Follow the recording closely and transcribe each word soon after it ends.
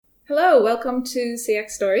Hello, welcome to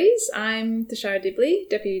CX Stories. I'm Tashara Dibley,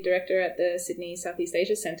 Deputy Director at the Sydney Southeast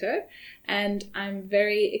Asia Centre, and I'm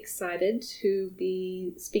very excited to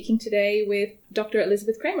be speaking today with Dr.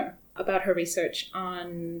 Elizabeth Kramer about her research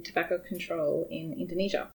on tobacco control in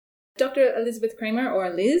Indonesia. Dr. Elizabeth Kramer, or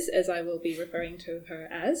Liz, as I will be referring to her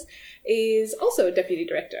as, is also a Deputy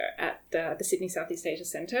Director at the Sydney Southeast Asia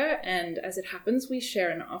Centre, and as it happens, we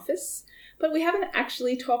share an office. But we haven't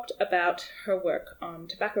actually talked about her work on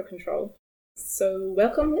tobacco control. So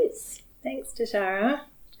welcome, Liz. Thanks, Tashara.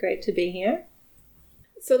 Great to be here.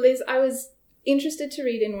 So Liz, I was interested to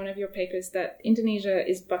read in one of your papers that Indonesia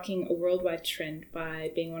is bucking a worldwide trend by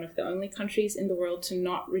being one of the only countries in the world to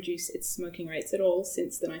not reduce its smoking rates at all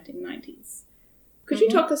since the 1990s. Could you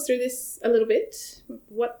talk us through this a little bit?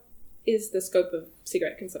 What is the scope of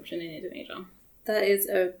cigarette consumption in Indonesia? That is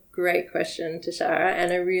a great question, Tashara,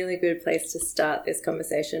 and a really good place to start this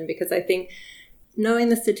conversation because I think knowing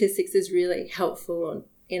the statistics is really helpful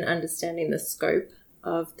in understanding the scope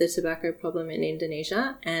of the tobacco problem in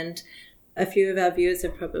Indonesia. And a few of our viewers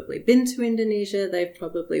have probably been to Indonesia. They've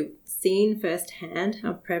probably seen firsthand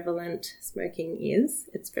how prevalent smoking is.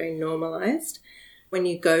 It's very normalized. When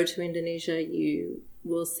you go to Indonesia, you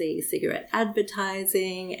will see cigarette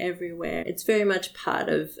advertising everywhere. It's very much part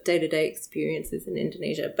of day-to-day experiences in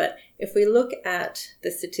Indonesia. But if we look at the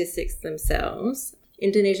statistics themselves,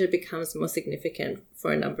 Indonesia becomes more significant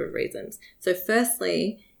for a number of reasons. So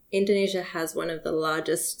firstly, Indonesia has one of the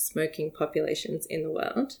largest smoking populations in the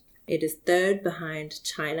world. It is third behind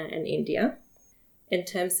China and India. In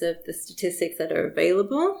terms of the statistics that are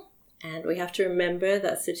available, and we have to remember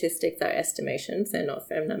that statistics are estimations, they're not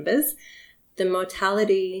firm numbers. The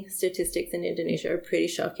mortality statistics in Indonesia are pretty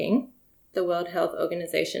shocking. The World Health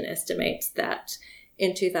Organization estimates that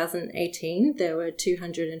in 2018, there were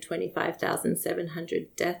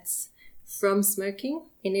 225,700 deaths from smoking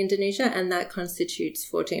in Indonesia, and that constitutes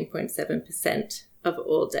 14.7% of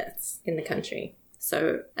all deaths in the country.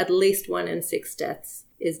 So at least 1 in 6 deaths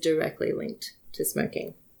is directly linked to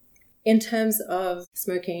smoking. In terms of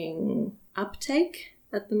smoking uptake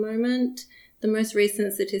at the moment, the most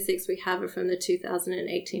recent statistics we have are from the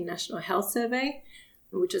 2018 National Health Survey,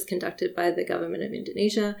 which was conducted by the government of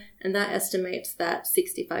Indonesia, and that estimates that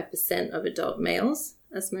 65% of adult males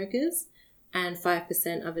are smokers and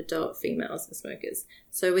 5% of adult females are smokers.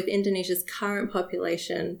 So with Indonesia's current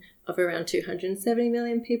population of around 270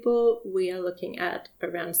 million people, we are looking at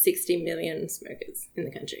around 60 million smokers in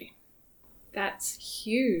the country. That's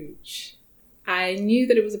huge. I knew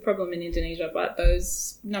that it was a problem in Indonesia, but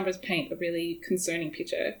those numbers paint a really concerning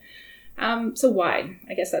picture. So why?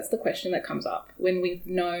 I guess that's the question that comes up when we've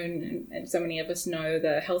known, and so many of us know,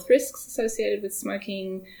 the health risks associated with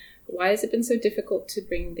smoking. Why has it been so difficult to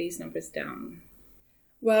bring these numbers down?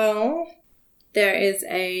 Well, there is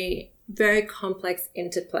a very complex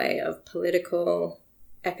interplay of political,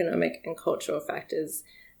 economic, and cultural factors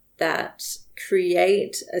that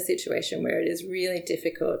create a situation where it is really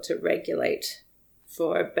difficult to regulate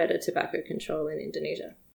for better tobacco control in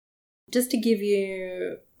Indonesia. Just to give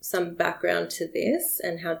you some background to this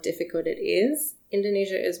and how difficult it is,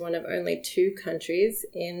 Indonesia is one of only 2 countries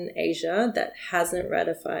in Asia that hasn't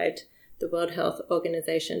ratified the World Health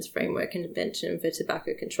Organization's Framework Convention for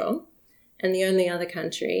Tobacco Control, and the only other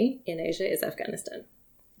country in Asia is Afghanistan.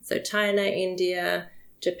 So China, India,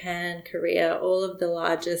 Japan, Korea, all of the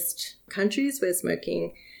largest countries where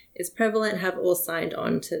smoking is prevalent have all signed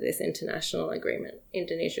on to this international agreement.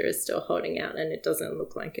 Indonesia is still holding out, and it doesn't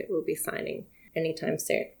look like it will be signing anytime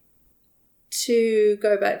soon. To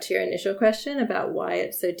go back to your initial question about why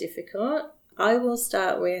it's so difficult, I will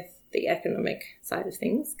start with the economic side of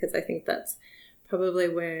things because I think that's probably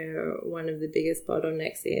where one of the biggest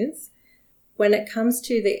bottlenecks is. When it comes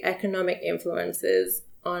to the economic influences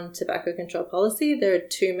on tobacco control policy, there are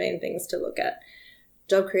 2 main things to look at: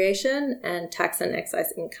 job creation and tax and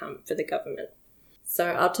excise income for the government. So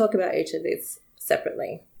I'll talk about each of these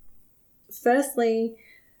separately. Firstly,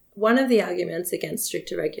 one of the arguments against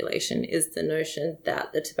stricter regulation is the notion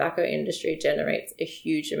that the tobacco industry generates a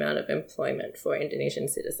huge amount of employment for Indonesian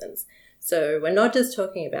citizens. So we're not just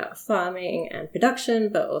talking about farming and production,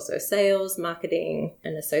 but also sales, marketing,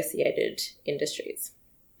 and associated industries.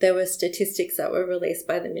 There were statistics that were released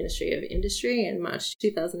by the Ministry of Industry in March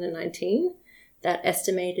 2019 that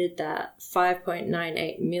estimated that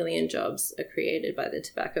 5.98 million jobs are created by the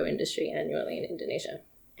tobacco industry annually in Indonesia.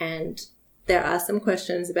 And there are some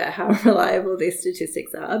questions about how reliable these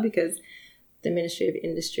statistics are because the Ministry of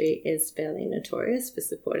Industry is fairly notorious for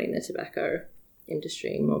supporting the tobacco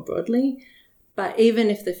industry more broadly. But even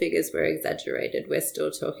if the figures were exaggerated, we're still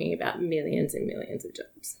talking about millions and millions of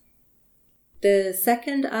jobs. The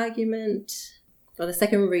second argument, or the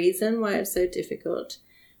second reason why it's so difficult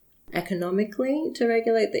economically to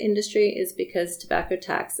regulate the industry is because tobacco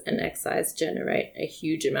tax and excise generate a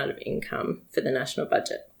huge amount of income for the national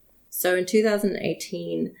budget. So in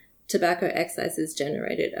 2018, tobacco excises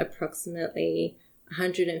generated approximately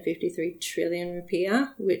 153 trillion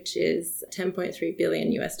rupiah, which is 10.3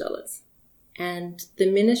 billion US dollars. And the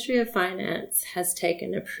Ministry of Finance has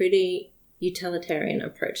taken a pretty utilitarian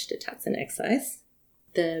approach to tax and excise.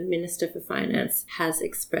 The Minister for Finance has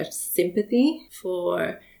expressed sympathy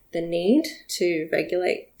for the need to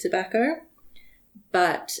regulate tobacco,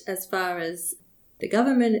 but as far as the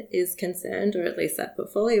government is concerned, or at least that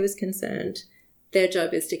portfolio is concerned, their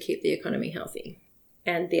job is to keep the economy healthy.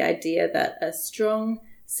 And the idea that a strong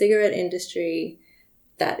cigarette industry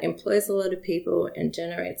that employs a lot of people and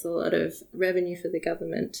generates a lot of revenue for the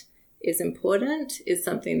government is important is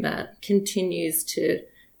something that continues to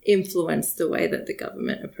influence the way that the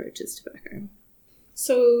government approaches tobacco.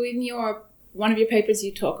 So in one of your papers,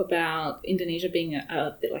 you talk about Indonesia being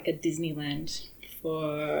a bit like a Disneyland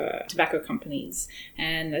for tobacco companies.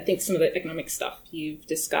 And I think some of the economic stuff you've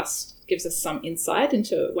discussed gives us some insight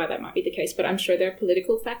into why that might be the case. But I'm sure there are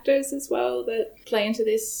political factors as well that play into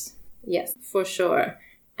this. Yes, for sure.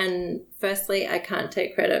 And firstly, I can't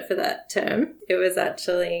take credit for that term. It was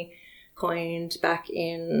actually coined back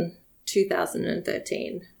in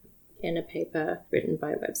 2013 in a paper written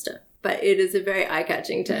by Webster. But it is a very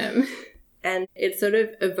eye-catching term. And it sort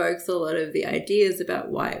of evokes a lot of the ideas about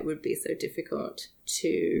why it would be so difficult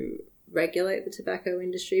to regulate the tobacco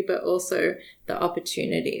industry, but also the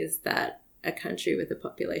opportunities that a country with a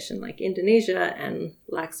population like Indonesia and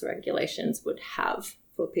lax regulations would have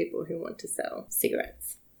for people who want to sell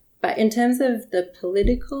cigarettes. But in terms of the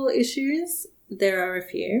political issues, there are a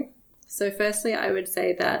few. So firstly, I would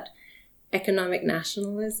say that economic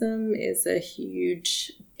nationalism is a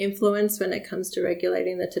huge influence when it comes to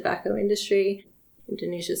regulating the tobacco industry.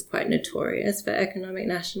 Indonesia is quite notorious for economic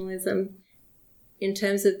nationalism. In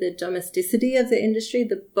terms of the domesticity of the industry,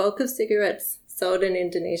 the bulk of cigarettes sold in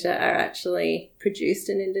Indonesia are actually produced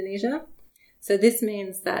in Indonesia. So this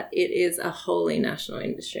means that it is a wholly national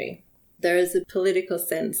industry. There is a political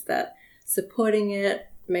sense that supporting it,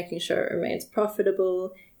 making sure it remains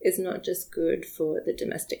profitable, is not just good for the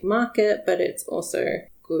domestic market, but it's also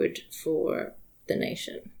good for the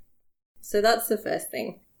nation. So that's the first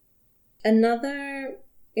thing. Another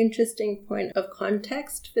interesting point of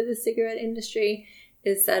context for the cigarette industry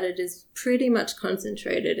is that it is pretty much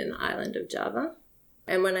concentrated in the island of Java.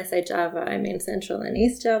 And when I say Java, I mean Central and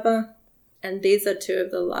East Java. And these are two of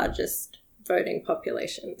the largest voting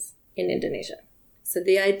populations in Indonesia. So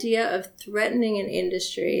the idea of threatening an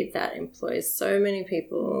industry that employs so many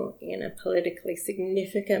people in a politically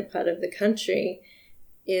significant part of the country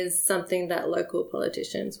is something that local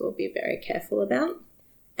politicians will be very careful about.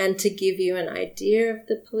 And to give you an idea of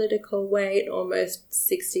the political weight, almost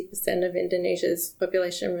 60% of Indonesia's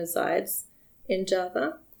population resides in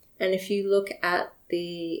Java. And if you look at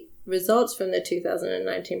the results from the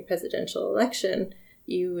 2019 presidential election,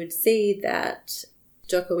 you would see that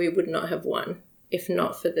Jokowi would not have won if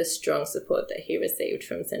not for the strong support that he received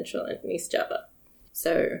from Central and East Java.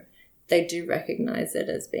 So they do recognise it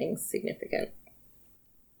as being significant.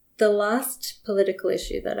 The last political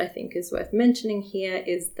issue that I think is worth mentioning here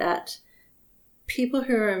is that people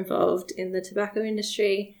who are involved in the tobacco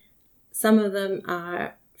industry, some of them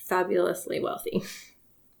are fabulously wealthy.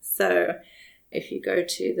 So if you go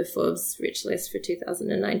to the Forbes Rich List for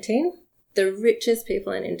 2019, the richest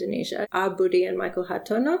people in Indonesia are Budi and Michael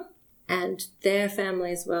Hartono, and their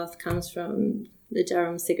family's wealth comes from the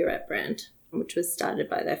Jarum cigarette brand, which was started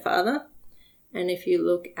by their father. And if you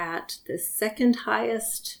look at the second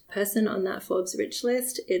highest person on that Forbes Rich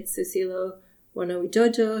List, it's Susilo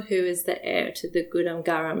Wonowijojo, who is the heir to the Gudang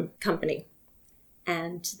Garam company.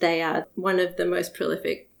 And they are one of the most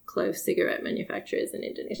prolific clove cigarette manufacturers in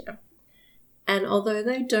Indonesia. And although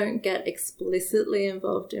they don't get explicitly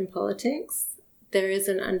involved in politics, there is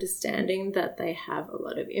an understanding that they have a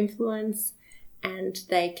lot of influence and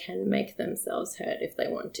they can make themselves heard if they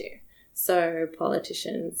want to. So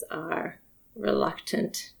politicians are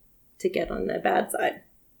reluctant to get on their bad side.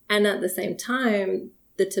 And at the same time,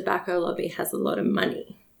 the tobacco lobby has a lot of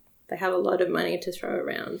money. They have a lot of money to throw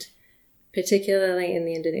around, particularly in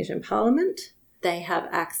the Indonesian parliament. They have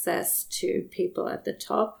access to people at the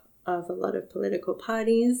top of a lot of political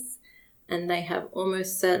parties, and they have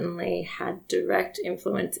almost certainly had direct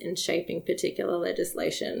influence in shaping particular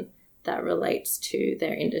legislation that relates to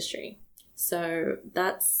their industry. So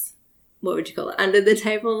that's, what would you call it, under the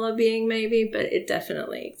table lobbying maybe, but it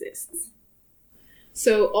definitely exists.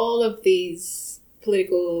 So all of these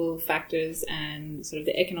political factors and sort of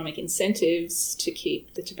the economic incentives to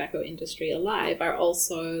keep the tobacco industry alive are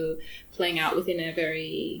also playing out within a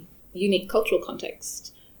very unique cultural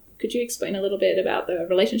context. Could you explain a little bit about the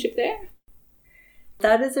relationship there?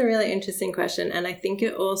 That is a really interesting question, and I think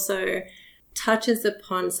it also touches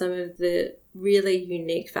upon some of the really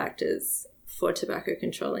unique factors for tobacco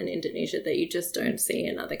control in Indonesia that you just don't see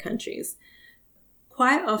in other countries.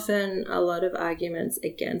 Quite often, a lot of arguments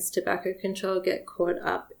against tobacco control get caught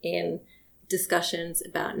up in discussions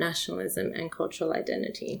about nationalism and cultural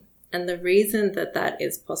identity. And the reason that that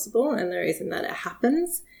is possible and the reason that it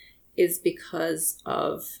happens is because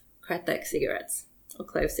of kretek cigarettes or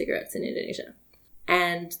clove cigarettes in Indonesia.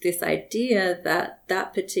 And this idea that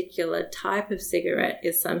that particular type of cigarette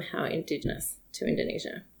is somehow indigenous to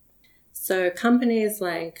Indonesia. So companies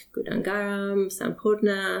like Gudang Garam,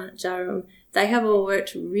 Sampurna, Jarum, they have all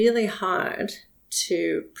worked really hard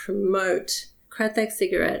to promote kretek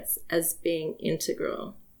cigarettes as being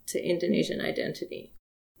integral to Indonesian identity.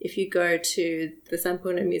 If you go to the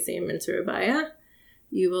Sampurna Museum in Surabaya,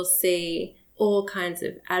 you will see all kinds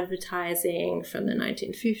of advertising from the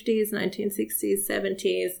 1950s, 1960s,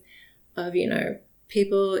 70s of,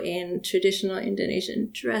 people in traditional Indonesian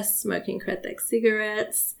dress smoking kretek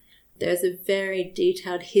cigarettes. There's a very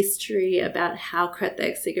detailed history about how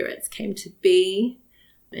kretek cigarettes came to be,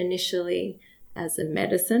 initially as a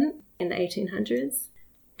medicine in the 1800s.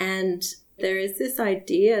 And there is this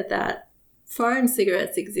idea that foreign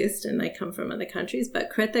cigarettes exist and they come from other countries,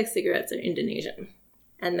 but kretek cigarettes are Indonesian.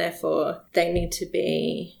 And therefore, they need to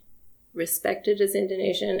be respected as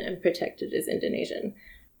Indonesian and protected as Indonesian.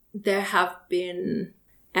 There have been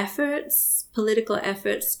political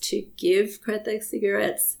efforts to give kretek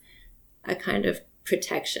cigarettes a kind of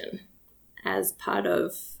protection as part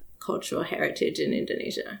of cultural heritage in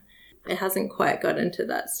Indonesia. It hasn't quite gotten to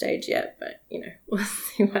that stage yet, but, we'll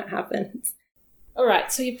see what happens. All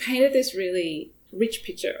right, so you painted this really rich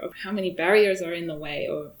picture of how many barriers are in the way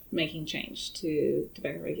of making change to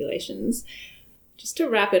tobacco regulations. Just to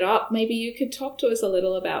wrap it up, maybe you could talk to us a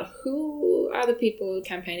little about who are the people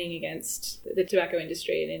campaigning against the tobacco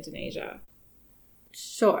industry in Indonesia?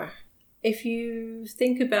 Sure. If you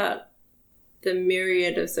think about the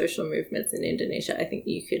myriad of social movements in Indonesia, I think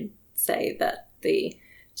you could say that the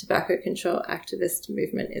tobacco control activist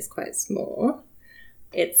movement is quite small.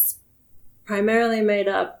 It's primarily made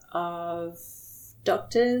up of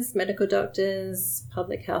doctors, medical doctors,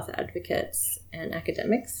 public health advocates, and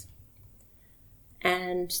academics.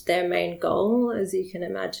 And their main goal, as you can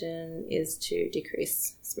imagine, is to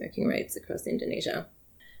decrease smoking rates across Indonesia.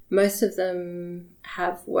 Most of them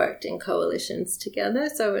have worked in coalitions together,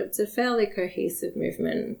 so it's a fairly cohesive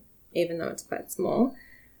movement, even though it's quite small.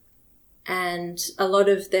 And a lot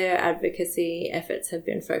of their advocacy efforts have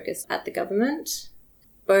been focused at the government,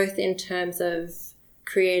 both in terms of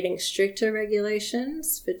creating stricter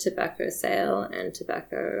regulations for tobacco sale and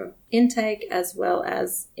tobacco intake, as well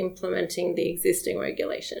as implementing the existing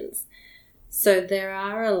regulations. So there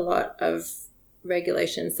are a lot of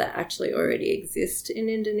regulations that actually already exist in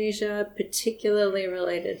Indonesia, particularly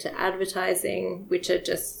related to advertising, which are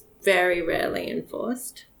just very rarely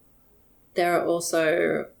enforced. There are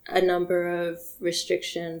also a number of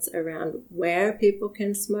restrictions around where people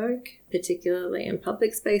can smoke, particularly in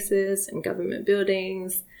public spaces and government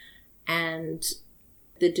buildings, and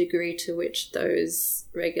the degree to which those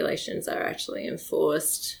regulations are actually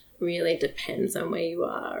enforced really depends on where you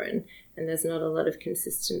are, and there's not a lot of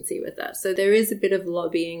consistency with that. So there is a bit of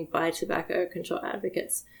lobbying by tobacco control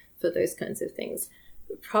advocates for those kinds of things.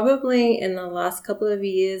 Probably in the last couple of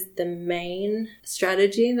years, the main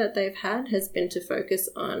strategy that they've had has been to focus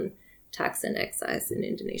on tax and excise in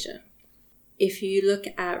Indonesia. If you look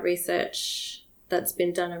at research that's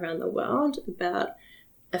been done around the world about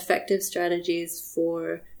effective strategies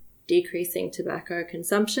for decreasing tobacco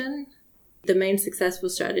consumption, the main successful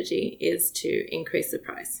strategy is to increase the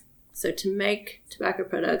price. So to make tobacco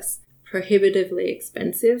products prohibitively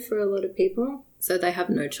expensive for a lot of people, so they have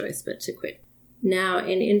no choice but to quit. Now,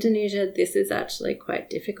 in Indonesia, this is actually quite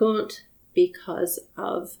difficult because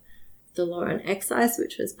of the law on excise,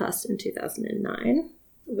 which was passed in 2009,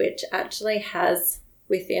 which actually has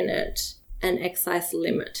within it an excise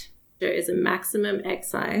limit. There is a maximum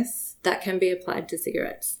excise that can be applied to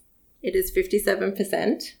cigarettes. It is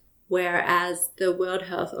 57%, whereas the World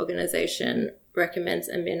Health Organization recommends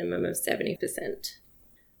a minimum of 70%.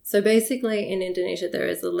 So basically, in Indonesia, there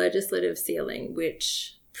is a legislative ceiling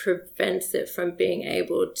which prevents it from being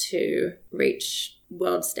able to reach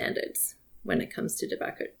world standards when it comes to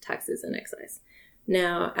tobacco taxes and excise.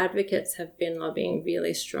 Now, advocates have been lobbying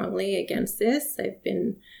really strongly against this. They've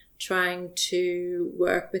been trying to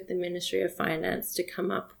work with the Ministry of Finance to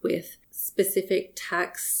come up with specific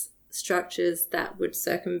tax structures that would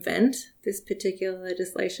circumvent this particular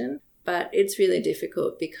legislation. But it's really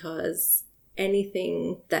difficult because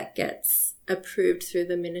anything that gets approved through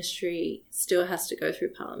the ministry still has to go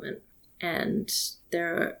through Parliament. And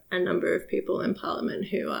there are a number of people in Parliament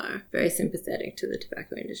who are very sympathetic to the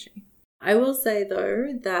tobacco industry. I will say,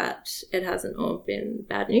 though, that it hasn't all been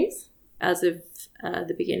bad news. As of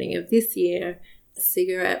the beginning of this year,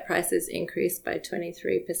 cigarette prices increased by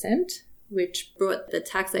 23%, which brought the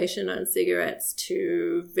taxation on cigarettes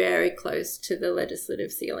to very close to the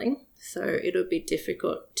legislative ceiling. So it'll be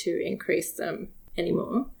difficult to increase them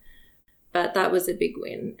anymore. But that was a big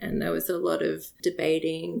win, and there was a lot of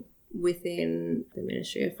debating within the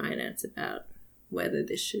Ministry of Finance about whether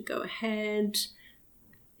this should go ahead.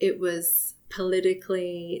 It was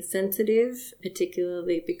politically sensitive,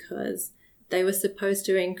 particularly because they were supposed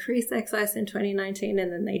to increase excise in 2019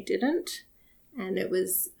 and then they didn't. And it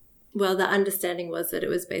was, well, the understanding was that it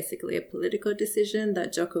was basically a political decision,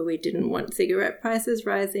 that Jokowi didn't want cigarette prices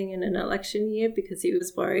rising in an election year because he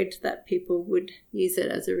was worried that people would use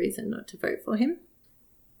it as a reason not to vote for him.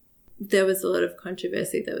 There was a lot of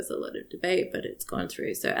controversy, there was a lot of debate, but it's gone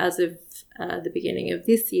through. So as of the beginning of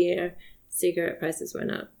this year, cigarette prices went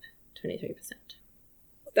up 23%.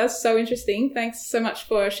 That's so interesting. Thanks so much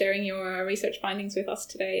for sharing your research findings with us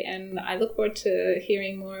today, and I look forward to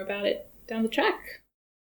hearing more about it down the track.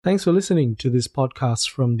 Thanks for listening to this podcast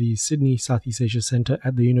from the Sydney Southeast Asia Centre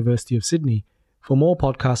at the University of Sydney. For more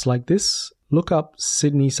podcasts like this, look up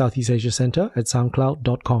Sydney Southeast Asia Centre at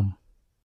soundcloud.com.